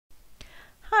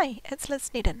Hi, it's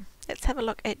Liz Sneddon. Let's have a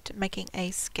look at making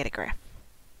a scatter graph.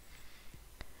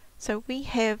 So we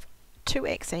have two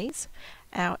axes,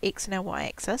 our x and our y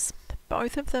axis.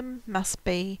 Both of them must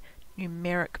be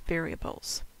numeric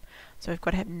variables. So we've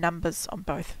got to have numbers on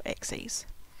both axes.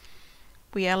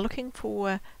 We are looking for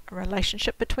a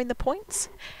relationship between the points.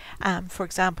 For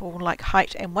example, like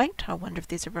height and weight, I wonder if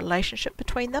there's a relationship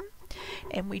between them.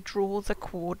 And we draw the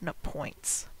coordinate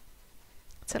points.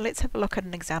 So let's have a look at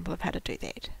an example of how to do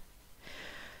that.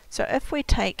 So if we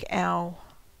take our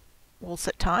wall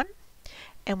sit time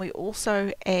and we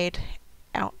also add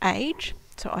our age,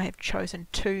 so I have chosen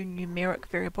two numeric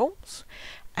variables,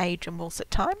 age and wall sit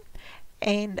time,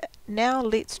 and now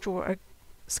let's draw a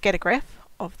scatter graph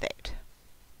of that.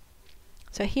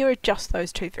 So here are just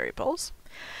those two variables.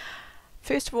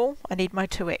 First of all, I need my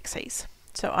two axes.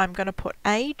 So I'm going to put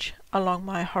age along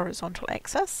my horizontal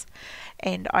axis,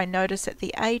 and I notice that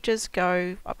the ages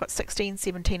go, I've got 16,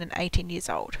 17 and 18 years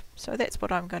old. So that's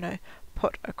what I'm going to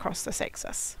put across this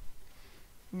axis.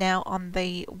 Now on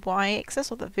the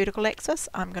y-axis or the vertical axis,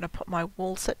 I'm going to put my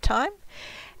wall sit time,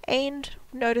 and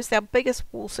notice our biggest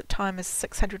wall sit time is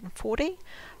 640,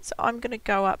 so I'm going to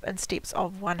go up in steps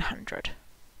of 100.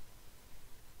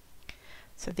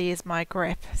 So there's my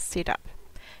graph set up.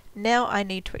 Now I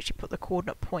need to actually put the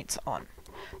coordinate points on.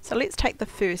 So let's take the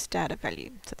first data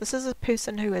value. So this is a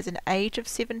person who has an age of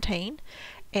 17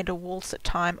 and a wall sit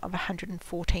time of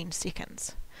 114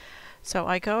 seconds. So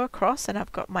I go across and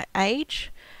I've got my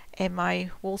age and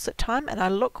my wall sit time, and I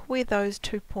look where those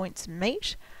 2 points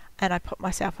meet and I put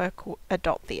myself a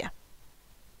dot there.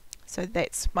 So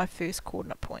that's my first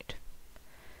coordinate point.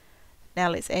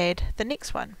 Now let's add the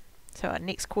next one. So our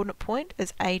next coordinate point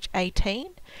is age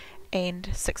 18 and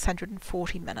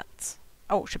 640 minutes.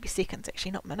 Oh, it should be seconds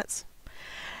actually, not minutes.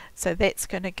 So that's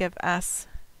going to give us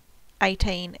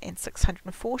 18 and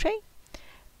 640.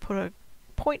 Put a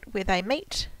point where they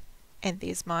meet, and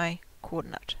there's my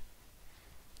coordinate.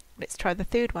 Let's try the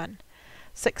third one,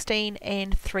 16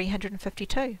 and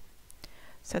 352.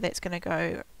 So that's going to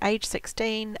go age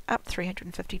 16 up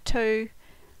 352,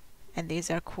 and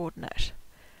there's our coordinate.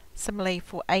 Similarly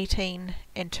for 18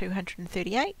 and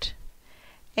 238.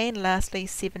 And lastly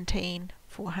 17,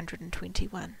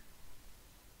 421.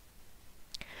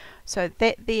 So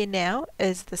that there now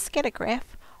is the scatter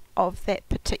graph of that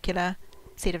particular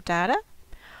set of data.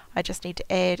 I just need to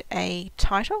add a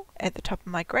title at the top of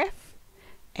my graph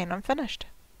and I'm finished.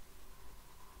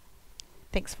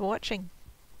 Thanks for watching.